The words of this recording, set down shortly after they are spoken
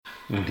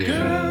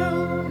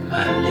Girl,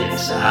 my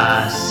lips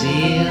are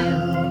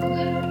sealed.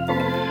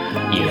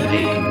 You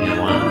make me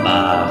want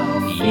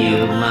barf.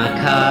 Yield my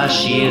car,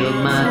 shield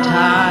my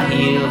tie,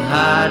 heel,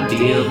 hard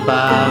deal,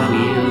 bar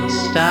wheel,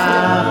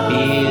 stop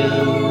you.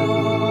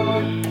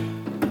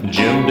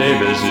 Jim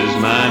Davis is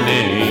my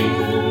name.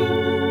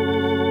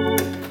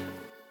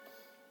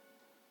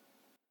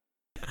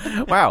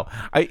 Wow,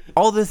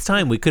 all this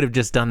time we could have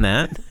just done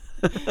that.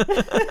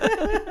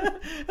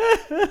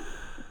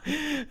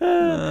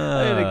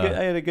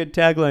 I had a good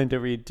tagline to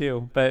read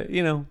too, but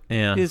Yeah.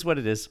 it is what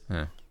it is.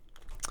 Yeah.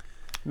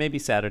 Maybe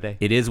Saturday.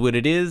 It is what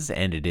it is,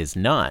 and it is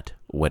not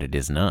what it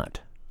is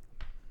not.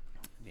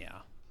 Yeah.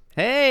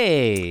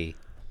 Hey.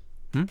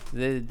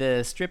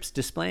 The strip's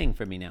displaying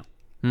for me now.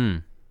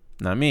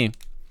 Not me.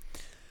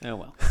 Oh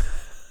well.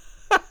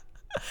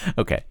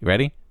 Okay, you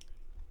ready?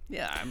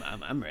 Yeah,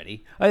 I'm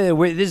ready.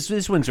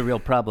 This one's a real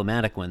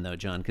problematic one though,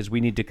 John, because we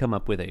need to come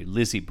up with a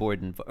Lizzie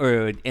Borden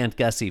or Aunt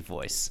Gussie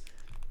voice.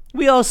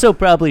 We also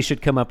probably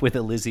should come up with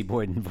a Lizzie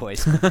Borden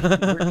voice.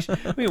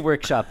 We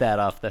workshop that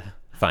off air.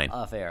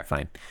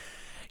 Fine.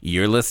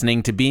 You're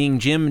listening to Being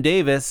Jim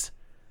Davis.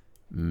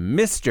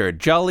 Mr.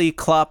 Jolly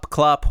Clop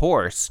Clop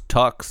Horse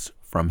talks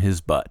from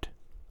his butt.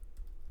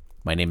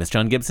 My name is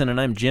John Gibson, and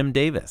I'm Jim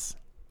Davis.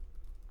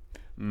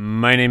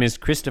 My name is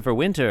Christopher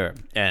Winter,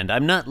 and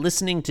I'm not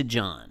listening to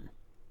John.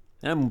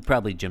 I'm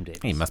probably Jim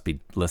Davis. He must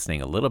be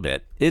listening a little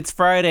bit. It's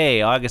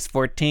Friday, August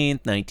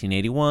 14th,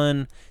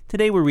 1981.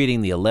 Today we're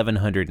reading the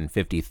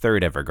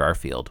 1153rd ever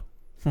Garfield.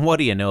 What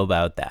do you know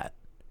about that?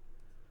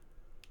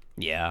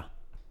 Yeah.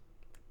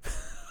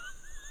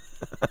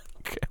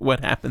 Okay,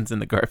 what happens in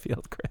the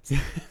Garfield, Chris?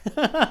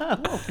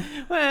 Well,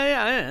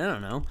 yeah,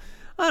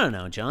 I don't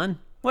know, John.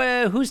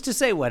 Well, who's to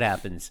say what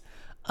happens?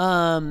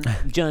 John,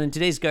 in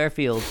today's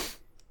Garfield,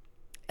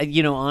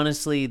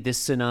 honestly, this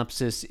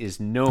synopsis is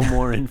no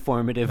more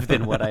informative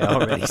than what I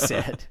already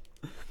said.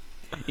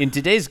 In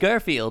today's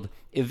Garfield,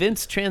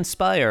 events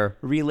transpire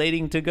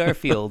relating to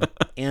Garfield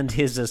and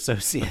his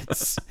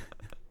associates.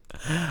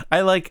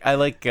 I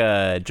like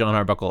John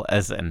Arbuckle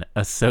as an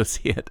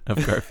associate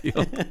of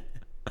Garfield.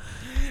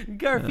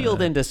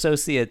 Garfield and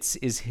Associates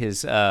is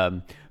his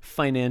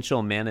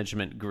financial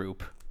management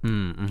group.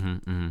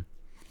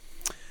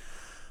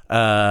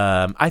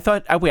 I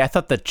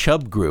thought the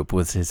Chubb Group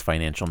was his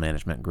financial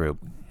management group.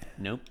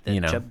 Nope,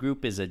 the Chubb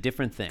Group is a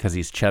different thing. Because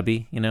he's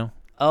chubby,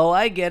 Oh,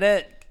 I get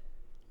it.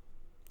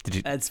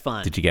 That's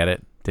fun. Did you get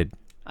it?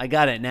 I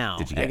got it now.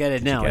 I got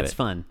it now. It's it?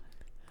 fun.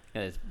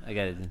 I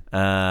got it.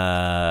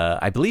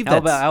 I believe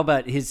How that's...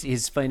 about his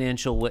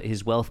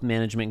his wealth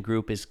management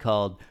group is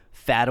called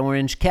Fat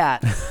Orange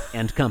Cat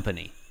and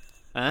Company.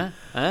 Let's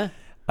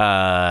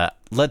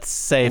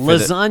say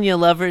Lasagna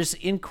Lovers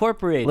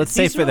Incorporated. Let's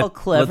say These are all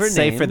clever names.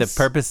 say for the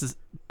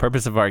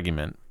purpose of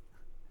argument,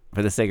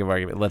 for the sake of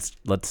argument, let's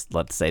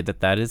say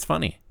that is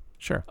funny.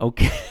 Sure.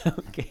 Okay.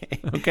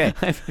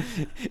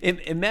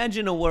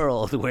 Imagine a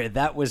world where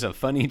that was a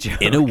funny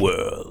joke. In a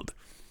world.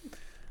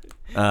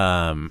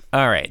 All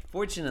right.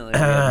 Fortunately, we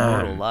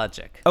have moral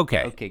logic.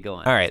 Okay. Okay, go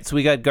on. All right. So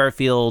we got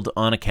Garfield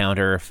on a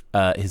counter.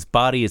 His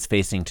body is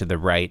facing to the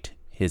right.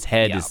 His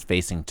head is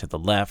facing to the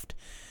left.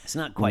 It's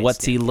not quite.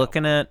 What's he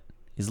looking at?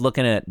 He's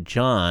looking at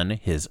John,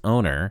 his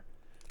owner,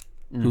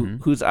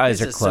 whose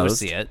eyes are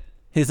closed. Associate.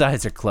 His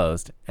eyes are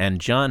closed, and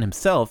John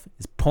himself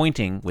is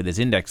pointing with his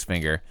index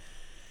finger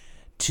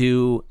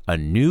to a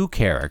new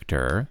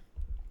character.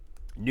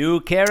 New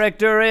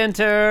character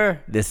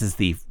enter. This is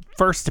the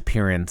first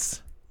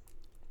appearance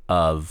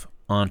of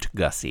Aunt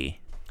Gussie.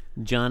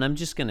 John, I'm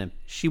just gonna...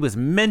 She was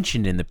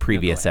mentioned in the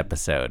previous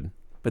episode,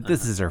 but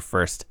this is her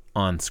first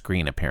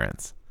on-screen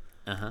appearance.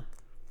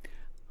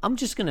 I'm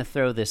just gonna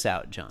throw this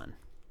out, John,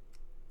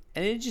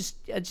 and I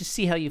just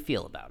see how you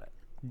feel about it.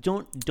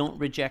 Don't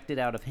reject it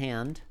out of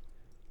hand.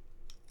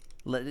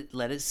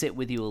 Let it sit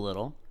with you a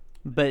little.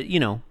 But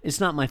it's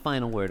not my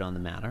final word on the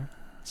matter.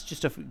 It's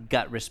just a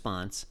gut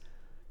response.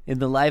 In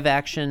the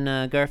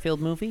live-action Garfield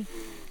movie,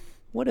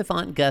 what if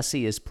Aunt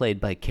Gussie is played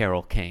by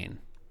Carol Kane?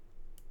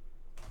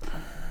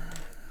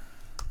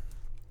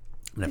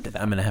 I'm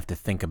gonna have to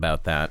think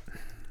about that.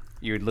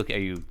 Are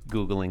you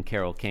Googling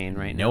Carol Kane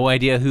right now? No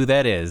idea who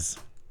that is.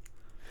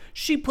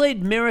 She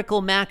played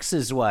Miracle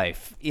Max's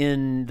wife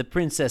in The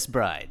Princess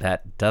Bride.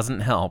 That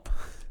doesn't help.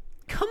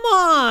 Come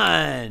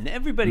on!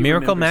 Everybody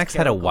Miracle remembers Max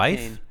had a Carol wife?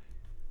 Kane.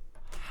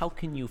 How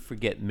can you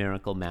forget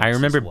Miracle Max's I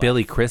remember wife?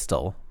 Billy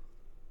Crystal.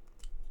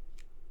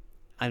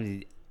 I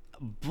mean,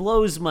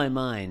 blows my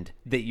mind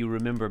that you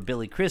remember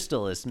Billy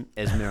Crystal as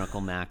Miracle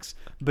Max,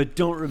 but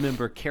don't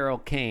remember Carol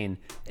Kane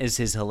as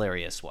his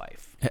hilarious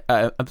wife.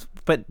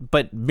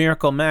 But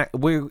Miracle Max,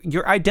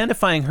 you're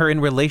identifying her in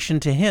relation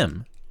to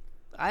him.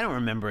 I don't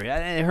remember.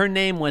 Her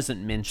name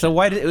wasn't mentioned. So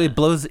why did it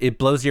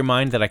blows your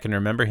mind that I can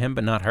remember him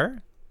but not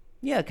her?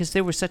 Yeah, because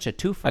they were such a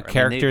twofer. A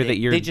character that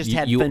they just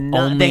had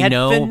only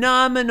know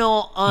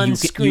phenomenal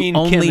on-screen you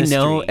only chemistry.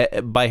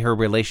 know by her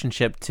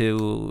relationship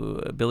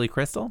to Billy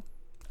Crystal.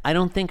 I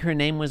don't think her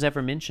name was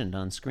ever mentioned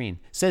on screen.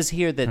 It says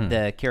here that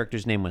the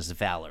character's name was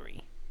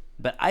Valerie.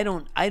 But I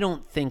don't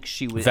think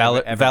she was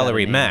ever got a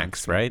Valerie name.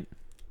 Max, right?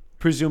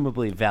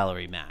 Presumably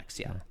Valerie Max,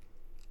 yeah.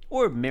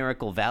 Or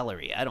Miracle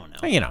Valerie, I don't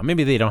know.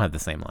 Maybe they don't have the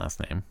same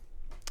last name.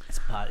 It's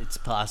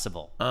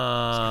possible. Boy,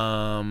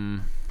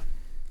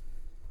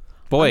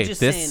 I'm just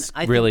this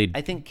saying, really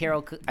I think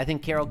Carol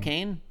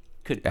Kane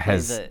could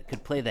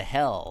play the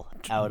hell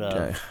out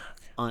of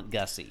Aunt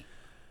Gussie.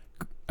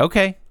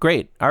 Okay,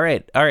 great. All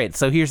right.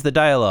 So here's the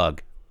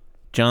dialogue.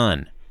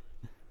 John,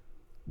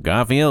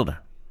 Garfield,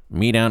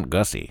 meet Aunt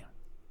Gussie.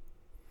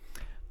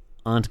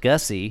 Aunt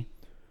Gussie.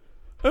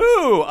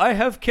 Oh, I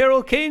have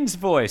Carol Kane's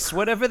voice,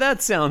 whatever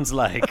that sounds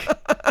like.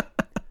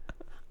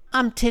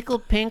 I'm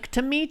tickled pink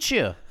to meet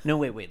you. No,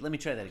 wait. Let me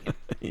try that again.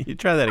 You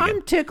try that again.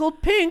 I'm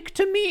tickled pink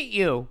to meet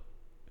you.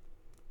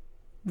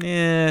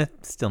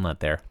 Still not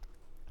there.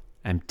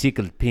 I'm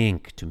tickled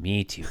pink to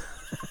meet you.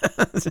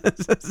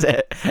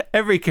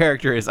 Every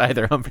character is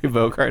either Humphrey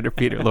Bogart or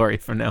Peter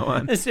Lorre from now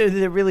on. So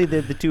they're really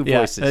the two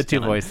voices. The two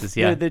John. voices,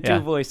 yeah. They're the two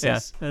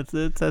voices. Yeah.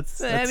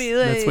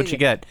 That's what you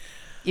get.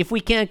 If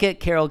we can't get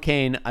Carol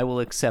Kane, I will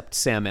accept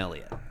Sam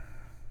Elliott.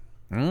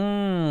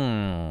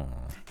 Mm.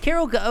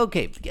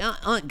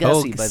 Aunt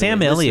Gussie, by the Sam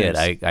way, Elliott,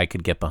 listeners. I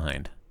could get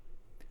behind.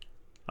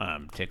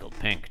 I'm tickled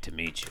pink to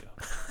meet you.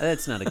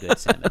 That's not a good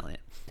Sam Elliott.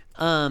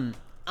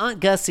 Aunt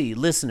Gussie,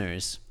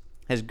 listeners,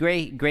 has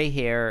gray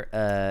hair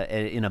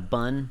in a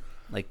bun,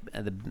 like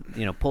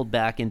pulled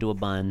back into a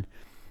bun.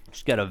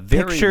 She's got a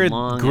very Picture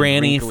long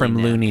Granny and wrinkly from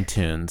neck. Looney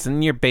Tunes,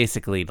 and you're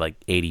basically like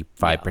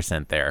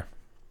 85% there.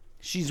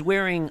 She's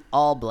wearing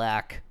all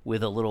black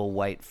with a little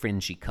white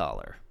fringy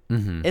collar,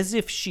 as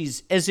if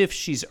she's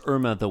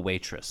Irma the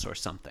waitress or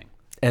something.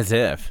 As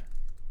if.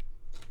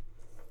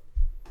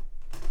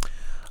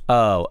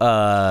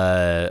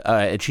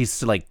 And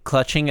she's like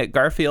clutching at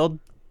Garfield.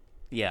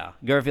 Yeah,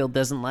 Garfield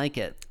doesn't like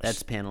it.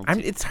 That's panel 2.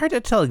 It's hard to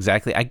tell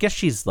exactly. I guess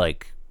she's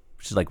like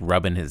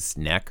rubbing his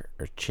neck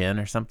or chin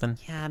or something.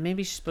 Yeah,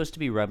 maybe she's supposed to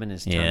be rubbing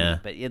his tummy, Yeah.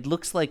 but it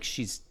looks like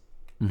she's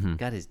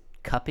got his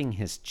cupping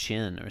his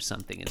chin or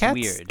something. It's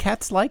weird.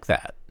 Cats like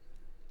that.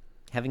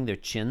 Having their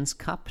chins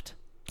cupped?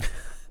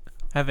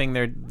 Having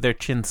their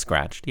chin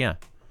scratched, yeah.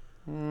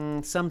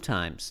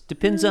 Sometimes.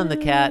 Depends on the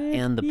cat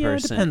and the yeah,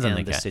 person depends on and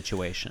the the cat.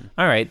 situation.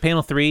 All right,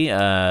 panel 3,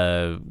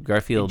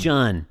 Garfield.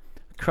 John,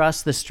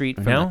 across the street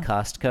from No? the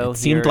Costco It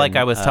seemed here like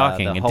I in, was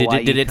talking. the Did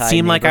Hawaii it Kai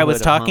seem like I was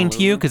neighborhood of talking to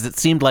you? Honolulu. Because it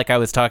seemed like I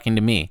was talking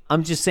to me.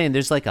 I'm just saying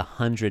there's like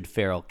 100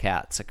 feral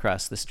cats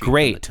across the street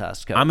Great. from the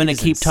Costco. I'm going It to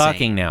is keep insane.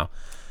 talking now.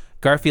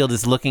 Garfield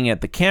is looking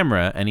at the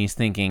camera, and he's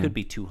thinking, Could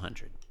be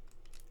 200.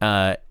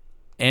 and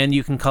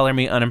you can color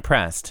me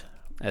unimpressed.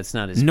 That's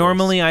not his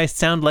Normally, I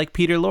sound like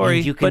Peter voice. Lorre,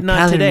 And you but can not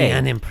color today. me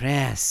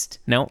unimpressed.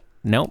 No,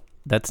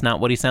 that's not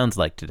what he sounds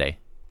like today.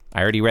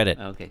 I already read it.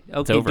 Okay,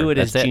 over. do it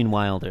as That's it. Gene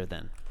Wilder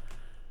then.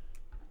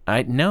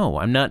 I'm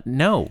not.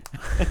 No.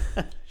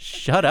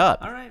 Shut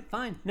up. All right,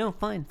 fine. No,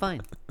 fine.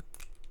 Fine.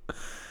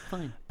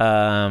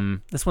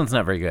 This one's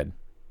not very good.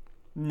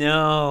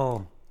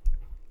 No,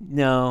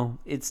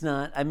 it's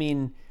not. I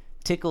mean,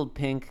 tickled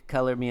pink,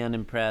 color me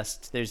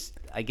unimpressed.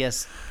 I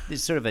guess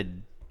there's sort of a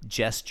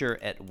gesture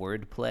at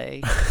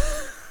wordplay,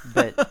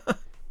 but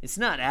it's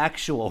not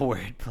actual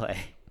wordplay.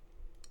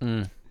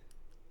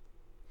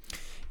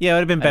 Yeah, it would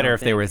have been better don't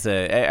if there was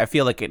I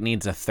feel like it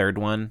needs a third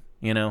one,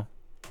 but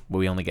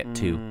we only get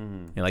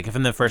two. Like if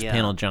in the first Yeah.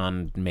 panel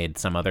John made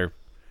some other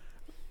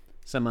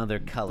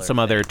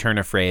Color. turn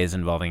of phrase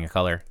involving a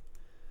color.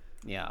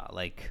 Yeah,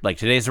 like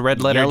Today's a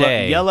red letter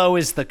day. Yellow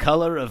is the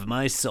color of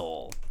my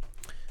soul.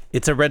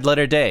 It's a red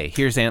letter day.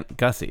 Here's Aunt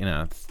Gussie.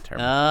 It's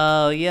terrible.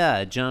 Oh,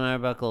 yeah. John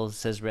Arbuckle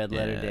says red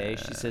letter day.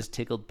 She says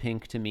tickled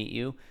pink to meet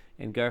you.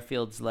 And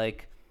Garfield's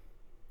like,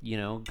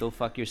 go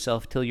fuck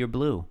yourself till you're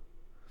blue.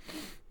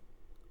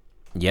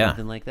 Yeah.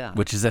 Something like that.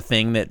 Which is a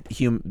thing that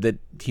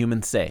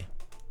humans say.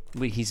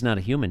 Wait, he's not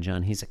a human,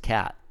 John. He's a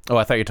cat. Oh,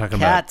 I thought you were talking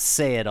Cats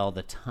say it all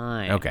the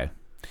time. about... Okay.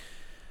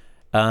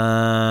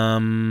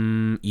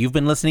 You've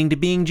been listening to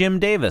Being Jim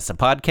Davis, a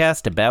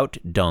podcast about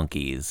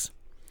donkeys.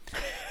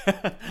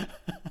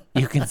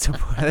 You can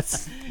support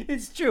us.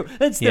 It's true.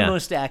 That's the Yeah.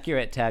 most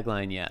accurate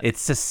tagline yet. It's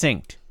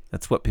succinct.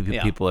 That's what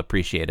people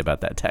appreciate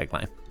about that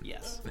tagline.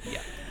 Yes.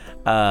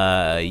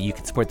 Yeah. You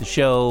can support the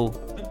show.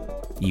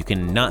 You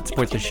can not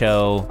support the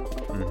show.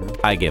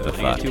 I give a You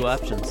fuck. got two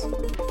options.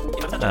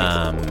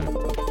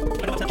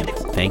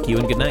 Thank you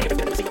and good night.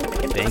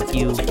 Thank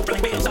you. And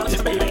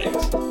good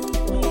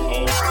night.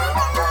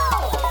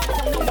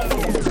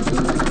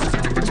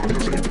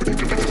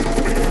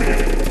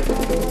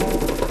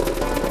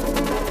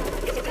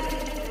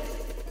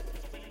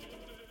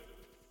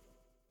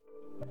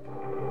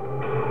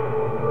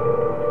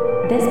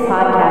 This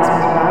podcast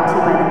was brought to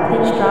you by the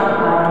Pitch Drop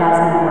Podcast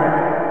Network.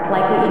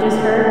 Like what you just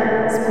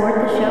heard? Support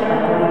the show by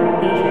going to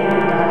Patreon.